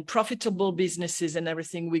 and profitable businesses and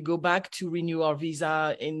everything. We go back to renew our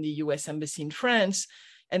visa in the US Embassy in France,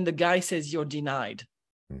 and the guy says, you're denied.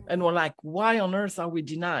 And we're like, why on earth are we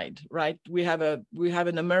denied, right? We have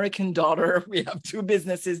an American daughter. We have 2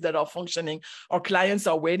 businesses that are functioning. Our clients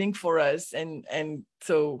are waiting for us.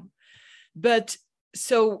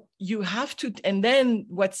 So you have to, and then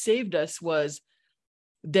what saved us was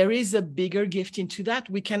there is a bigger gift into that.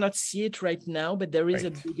 We cannot see it right now, but there is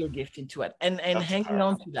a bigger gift into it, and hanging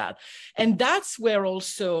on to that. And that's where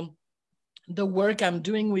also the work I'm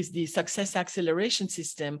doing with the success acceleration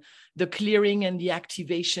system, the clearing and the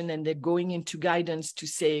activation and the going into guidance to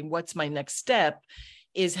say, what's my next step,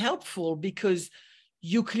 is helpful, because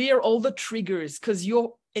you clear all the triggers, because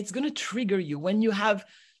it's going to trigger you. When you have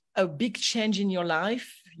a big change in your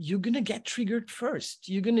life, you're going to get triggered first.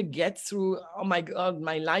 You're going to get through, oh my God,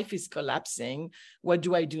 my life is collapsing. What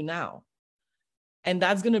do I do now? And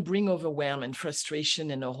that's going to bring overwhelm and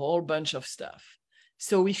frustration and a whole bunch of stuff.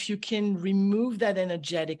 So if you can remove that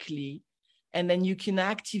energetically, and then you can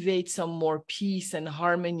activate some more peace and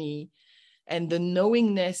harmony and the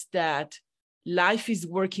knowingness that life is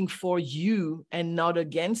working for you and not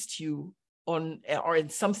against you, or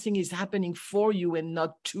something is happening for you and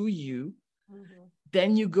not to you,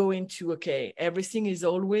 then you go into, okay, everything is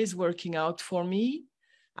always working out for me.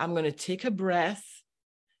 I'm going to take a breath.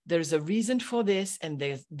 There's a reason for this, and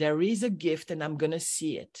there is a gift, and I'm going to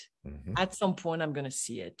see it. At some point, I'm going to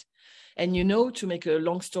see it. And to make a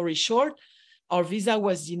long story short, our visa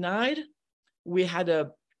was denied. We had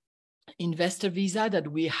a investor visa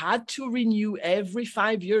that we had to renew every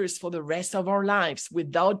 5 years for the rest of our lives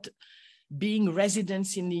without being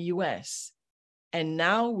residents in the US. And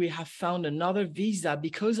now we have found another visa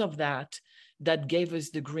because of that gave us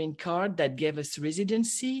the green card, that gave us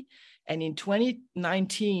residency. And in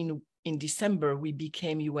 2019, in December, we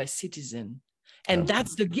became US citizen. And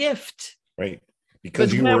that's the gift. Right.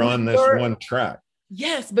 Because you were on this one track.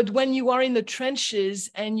 Yes, but when you are in the trenches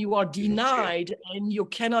and you are denied and you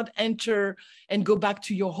cannot enter and go back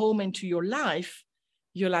to your home and to your life,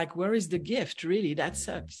 you're like, where is the gift? Really, that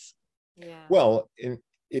sucks. Yeah. Well,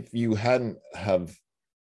 if you hadn't have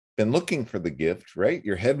been looking for the gift, right?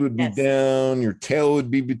 Your head would be down, your tail would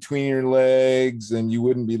be between your legs, and you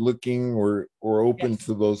wouldn't be looking or open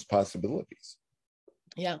to those possibilities.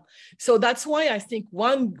 Yeah. So that's why I think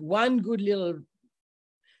one good little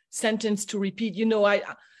sentence to repeat,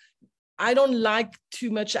 I don't like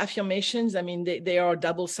too much affirmations. I mean, they are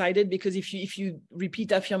double-sided, because if you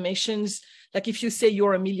repeat affirmations, like if you say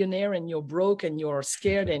you're a millionaire and you're broke and you're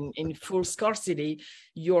scared and in full scarcity,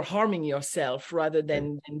 you're harming yourself rather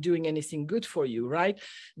than doing anything good for you, right?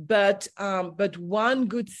 But one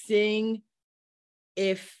good thing,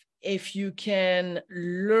 if you can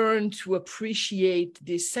learn to appreciate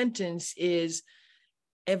this sentence, is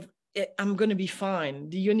I'm going to be fine.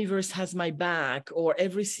 The universe has my back, or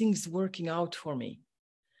everything's working out for me.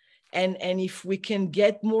 And if we can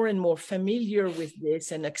get more and more familiar with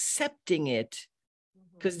this and accepting it,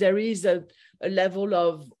 because there is a level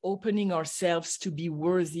of opening ourselves to be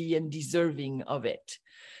worthy and deserving of it.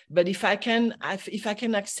 But if I can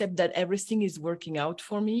accept that everything is working out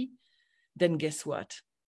for me, then guess what?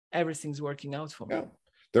 Everything's working out for me.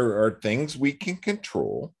 There are things we can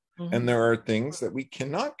control. And there are things that we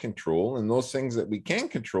cannot control. And those things that we can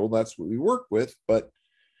control, that's what we work with. But,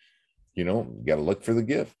 you got to look for the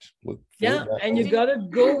gift. And you got to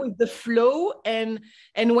go with the flow. And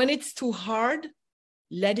when it's too hard,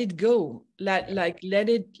 let it go. I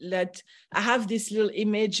have this little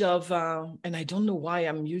image of, and I don't know why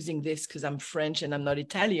I'm using this because I'm French and I'm not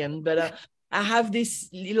Italian, but I have this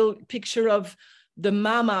little picture of the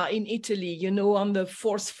mama in Italy, on the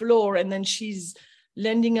 4th floor. And then she's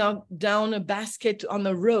landing down a basket on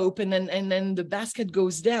a rope, and then the basket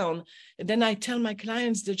goes down. And then I tell my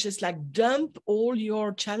clients to just dump all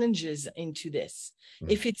your challenges into this.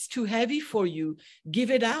 If it's too heavy for you, give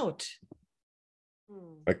it out.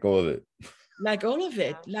 Let go of it. like all of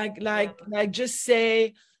it, Yeah. like just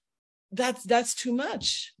say, that's too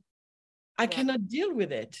much. I cannot deal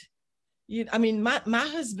with it. I mean, my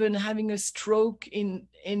husband having a stroke in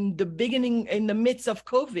the beginning, in the midst of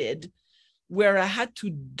COVID, where I had to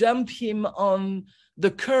dump him on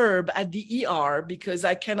the curb at the ER because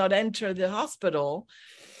I cannot enter the hospital,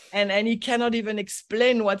 and he cannot even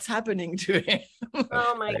explain what's happening to him.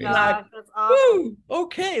 Oh my Crazy. gosh, that's awful. Woo,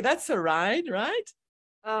 okay, that's a ride, right?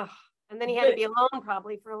 Ugh. And then he had to be alone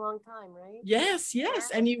probably for a long time, right? Yes.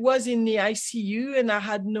 And he was in the ICU, and I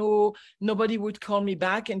had nobody would call me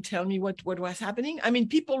back and tell me what was happening. I mean,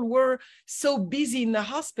 people were so busy in the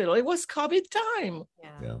hospital. It was COVID time.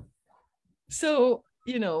 Yeah. So,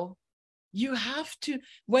 you have to,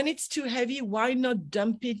 when it's too heavy, why not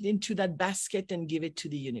dump it into that basket and give it to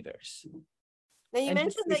the universe? Now, you And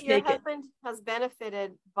mentioned just that your take it. husband has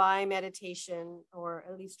benefited by meditation, or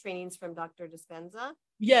at least trainings from Dr. Dispenza.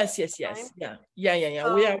 Yes. Time?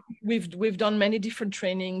 Yeah. We've done many different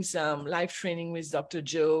trainings, live training with Dr.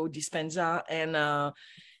 Joe Dispenza,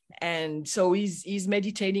 and so he's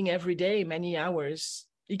meditating every day, many hours.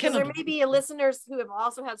 Because there may be listeners who have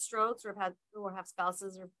also had strokes, or have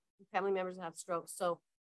spouses or family members that have strokes. So,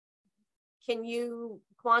 can you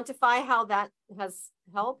quantify how that has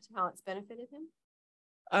helped, how it's benefited him?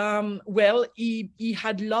 Well, he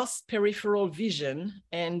had lost peripheral vision,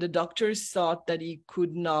 and the doctors thought that he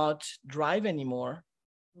could not drive anymore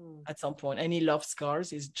at some point. And he loves cars.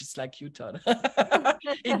 He's just like you, Todd.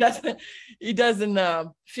 he doesn't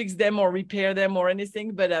fix them or repair them or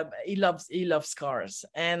anything, but he loves cars.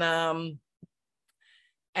 And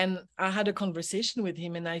I had a conversation with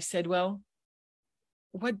him, and I said, well,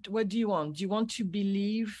 what do you want? Do you want to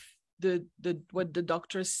believe what the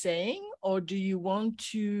doctor's saying, or do you want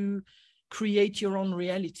to create your own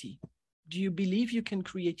reality? Do you believe you can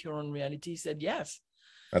create your own reality? He said, yes.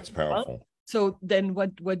 That's powerful. Well, so then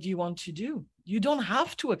what do you want to do? You don't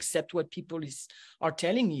have to accept what people are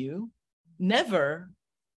telling you. Never,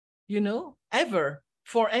 ever,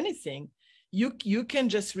 for anything. You can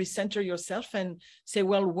just recenter yourself and say,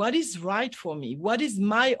 well, what is right for me? What is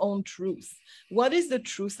my own truth? What is the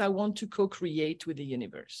truth I want to co-create with the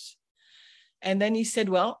universe? And then he said,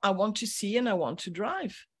 well, I want to see and I want to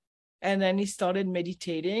drive. And then he started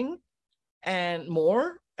meditating and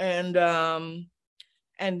more. And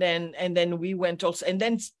then we went also. And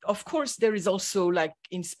then, of course, there is also like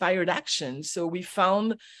inspired action. So we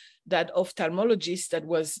found that ophthalmologist that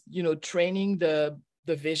was, training the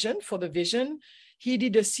vision for the vision. He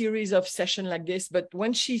did a series of sessions like this, but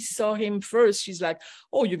when she saw him first, she's like,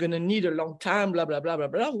 oh, you're going to need a long time, blah, blah, blah, blah,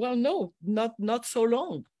 blah. Well, no, not so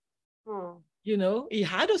long. He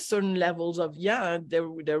had a certain levels of,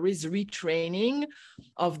 there is retraining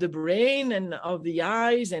of the brain and of the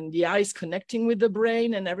eyes, and the eyes connecting with the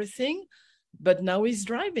brain and everything. But now he's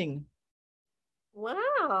driving.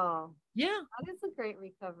 Wow. Yeah. That is a great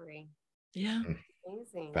recovery. Yeah.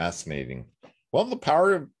 Amazing. Fascinating. Well, the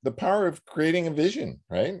power of creating a vision,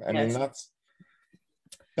 right? I mean,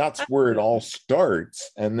 that's where it all starts.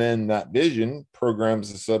 And then that vision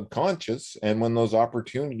programs the subconscious. And when those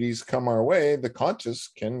opportunities come our way, the conscious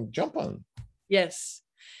can jump on them. Yes.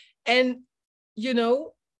 And,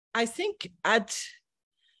 I think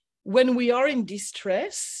when we are in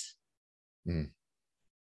distress,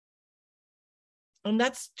 and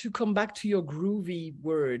that's to come back to your groovy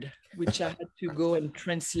word, which I had to go and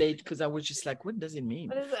translate because I was just like, what does it mean?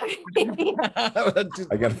 What does that mean?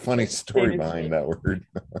 I got a funny story behind that word.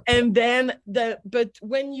 And then but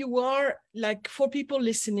when you are like, for people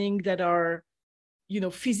listening that are,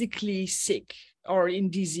 physically sick or in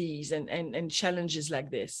disease and challenges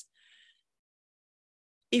like this,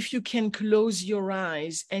 if you can close your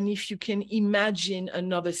eyes and if you can imagine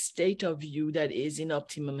another state of you that is in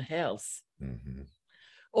optimum health,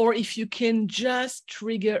 or if you can just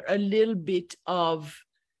trigger a little bit of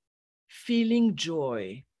feeling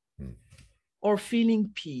joy or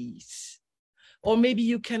feeling peace, or maybe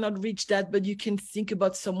you cannot reach that, but you can think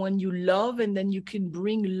about someone you love, and then you can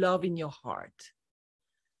bring love in your heart.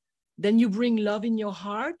 Then you bring love in your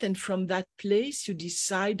heart, and from that place, you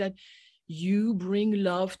decide that you bring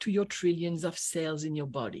love to your trillions of cells in your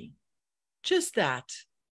body. Just that.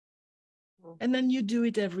 And then you do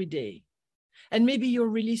it every day. And maybe you're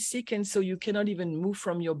really sick, and so you cannot even move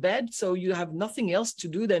from your bed. So you have nothing else to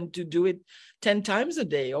do than to do it 10 times a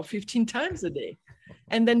day or 15 times a day.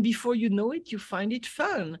 And then before you know it, you find it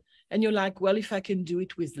fun. And you're like, well, if I can do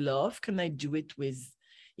it with love, can I do it with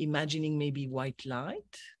imagining maybe white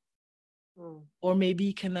light? Or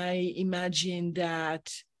maybe can I imagine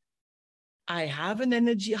that I have an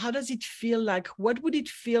energy. How does it feel like? What would it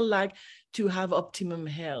feel like to have optimum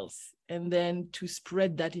health? And then to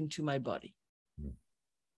spread that into my body.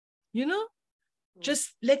 You know,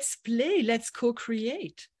 just let's play, let's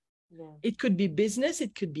co-create. Yeah. It could be business,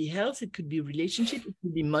 it could be health, it could be relationship, it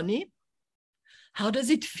could be money. How does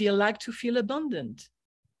it feel like to feel abundant?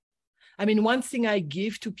 I mean, one thing I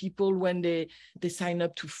give to people when they sign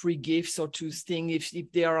up to free gifts or to things,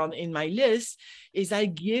 if they are in my list, is I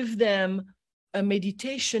give them a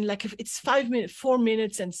meditation, like if it's 5 minutes, 4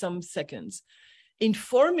 minutes and some seconds. In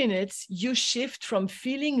 4 minutes, you shift from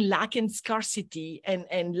feeling lack and scarcity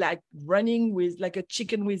and like running with like a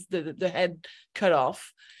chicken with the head cut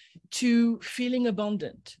off to feeling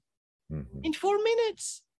abundant. In 4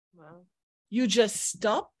 minutes. Wow. You just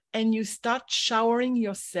stop and you start showering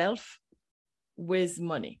yourself with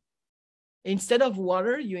money. Instead of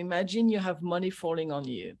water, you imagine you have money falling on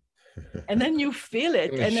you. And then you feel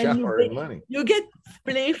it, and then you get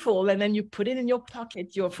playful, and then you put it in your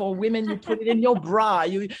pocket. For women, you put it in your bra.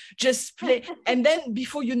 You just play, and then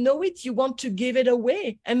before you know it, you want to give it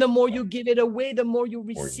away. And the more you give it away, the more you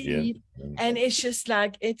receive. And it's just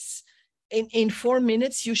like it's in 4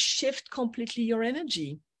 minutes, you shift completely your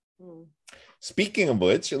energy. Speaking of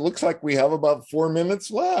which, it looks like we have about 4 minutes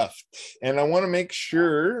left, and I want to make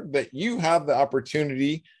sure that you have the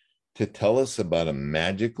opportunity to tell us about a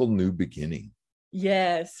magical new beginning.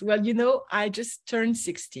 Yes. Well, you know, I just turned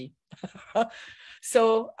 60.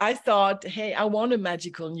 So I thought, hey, I want a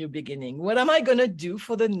magical new beginning. What am I going to do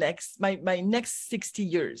for the my next 60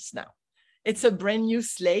 years now? It's a brand new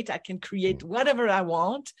slate. I can create whatever I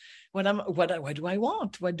want. What do I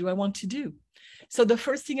want? What do I want to do? So the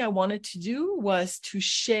first thing I wanted to do was to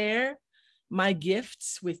share my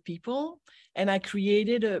gifts with people. And I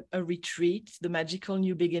created a retreat, the Magical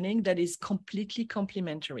New Beginning, that is completely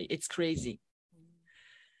complimentary. It's crazy.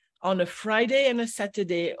 On a Friday and a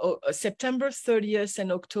Saturday, September 30th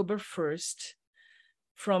and October 1st,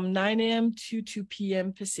 from 9 a.m. to 2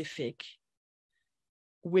 p.m. Pacific,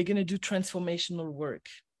 we're going to do transformational work.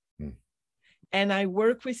 And I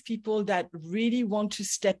work with people that really want to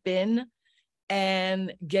step in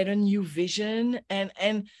and get a new vision.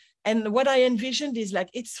 And what I envisioned is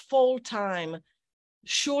like, it's fall time.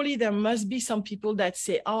 Surely there must be some people that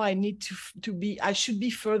say, oh, I need I should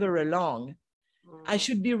be further along. I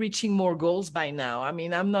should be reaching more goals by now. I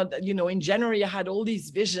mean, I'm not, in January, I had all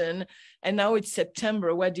this vision and now it's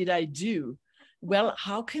September. What did I do? Well,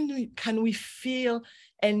 how can we feel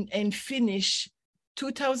and finish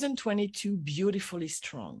 2022 beautifully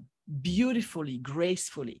strong, beautifully,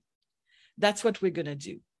 gracefully? That's what we're going to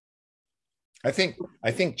do. I think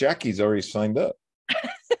Jackie's already signed up.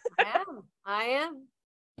 I am.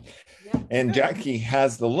 Yep. And Jackie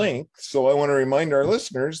has the link. So I want to remind our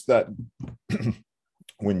listeners that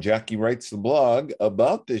when Jackie writes the blog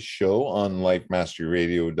about this show on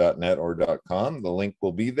lifemasteryradio.net or .com, the link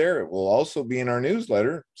will be there. It will also be in our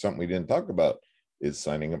newsletter. Something we didn't talk about is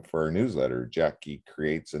signing up for our newsletter. Jackie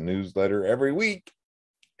creates a newsletter every week,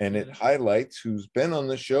 and it highlights who's been on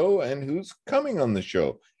the show and who's coming on the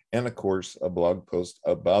show. And of course, a blog post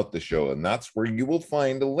about the show. And that's where you will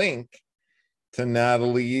find a link to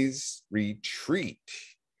Nathalie's retreat,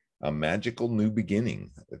 a magical new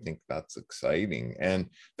beginning. I think that's exciting. And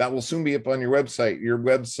that will soon be up on your website. Your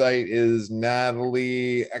website is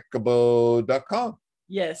nathalieekobo.com.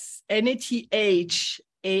 Yes,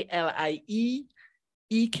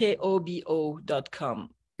 NATHALIEEKOBO.com.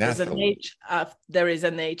 There is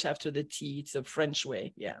an H after the T. It's a French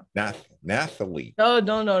way. Yeah. Nathalie. No.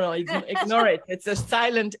 Ignore it. It's a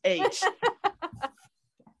silent H.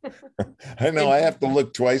 I know. I have to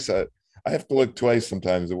look twice. I have to look twice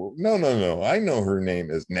sometimes. No. I know her name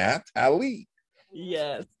is Nathalie.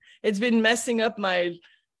 Yes. It's been messing up my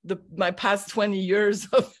past 20 years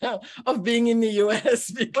of being in the US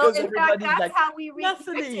because in fact, that's like, how we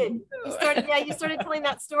reconnected. You started telling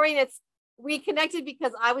that story, and we connected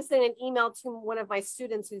because I was sending an email to one of my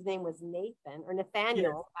students whose name was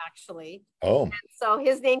Nathaniel, actually. Oh. And so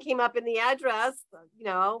his name came up in the address,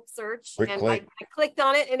 search. Quick and click. I clicked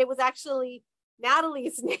on it, and it was actually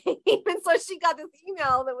Nathalie's name. And so she got this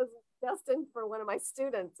email that was destined for one of my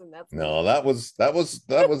students. And that was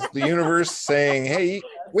the universe saying, hey,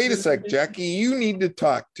 wait a sec, Jackie, you need to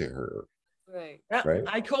talk to her. Right.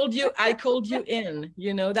 I called you in,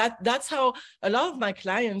 that's how a lot of my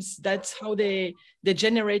clients, that's how they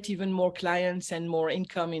generate even more clients and more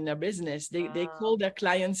income in their business. They call their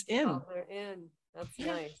clients in. Oh, they're in. That's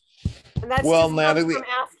nice. And that's Nathalie, from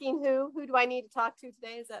asking who do I need to talk to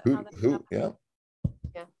today? Is that how that happens?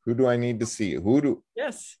 Yeah. Who do I need to see?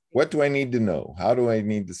 What do I need to know? How do I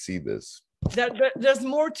need to see this? There's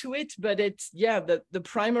more to it, but it's the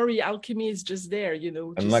primary alchemy is just there,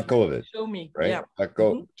 and just let go of it. show me, right? Let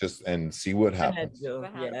go, just and see what happens.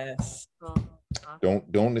 Yes.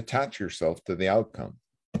 Don't attach yourself to the outcome.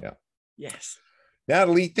 Yeah. Yes.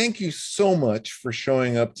 Nathalie, thank you so much for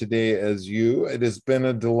showing up today as you. It has been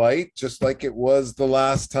a delight, just like it was the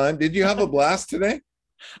last time. Did you have a blast today?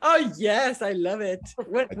 Oh, yes, I love it.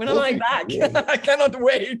 When am I back? I cannot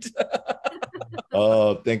wait.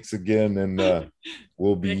 Oh, thanks again. And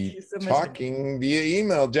we'll be talking via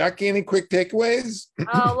email. Jackie, any quick takeaways?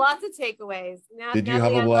 Oh, lots of takeaways. Did you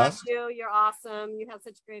Nathalie, have a blast? I love you. You're awesome. You have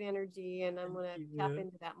such great energy, and I'm going to tap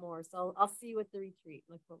into that more. So I'll see you at the retreat.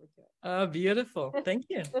 Look forward to it. Oh, beautiful. Thank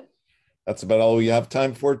you. That's about all we have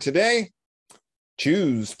time for today.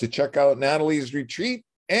 Choose to check out Nathalie's retreat,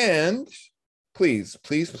 and please,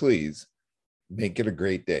 please, please make it a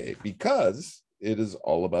great day, because it is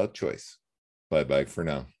all about choice. Bye-bye for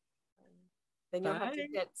now. Then you'll have to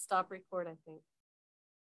hit stop record, I think.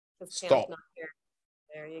 Stop. Not here.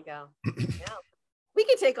 There you go. Yeah. We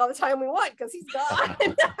can take all the time we want because he's gone.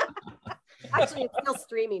 Actually, it's still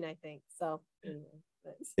streaming, I think. So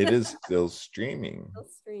it is still streaming. Still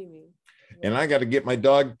streaming. Yeah. And I got to get my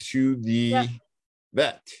dog to the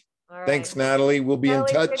vet. All right. Thanks, Nathalie. We'll be in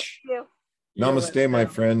touch. Namaste, my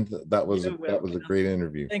friend. That was a great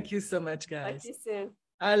interview. Thank you so much, guys. Talk to you soon.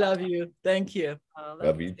 I love you. Thank you.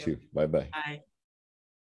 Love you too. Bye-bye. Bye.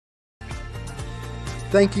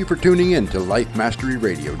 Thank you for tuning in to Life Mastery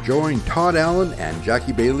Radio. Join Todd Allen and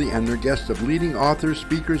Jackie Bailey and their guests of leading authors,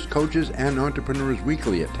 speakers, coaches, and entrepreneurs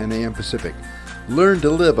weekly at 10 a.m. Pacific. Learn to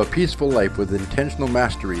live a peaceful life with intentional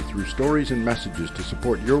mastery through stories and messages to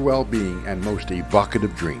support your well-being and most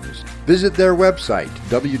evocative dreams. Visit their website,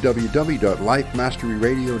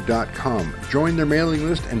 www.lifemasteryradio.com. Join their mailing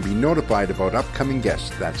list and be notified about upcoming guests.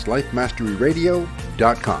 That's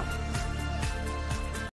lifemasteryradio.com.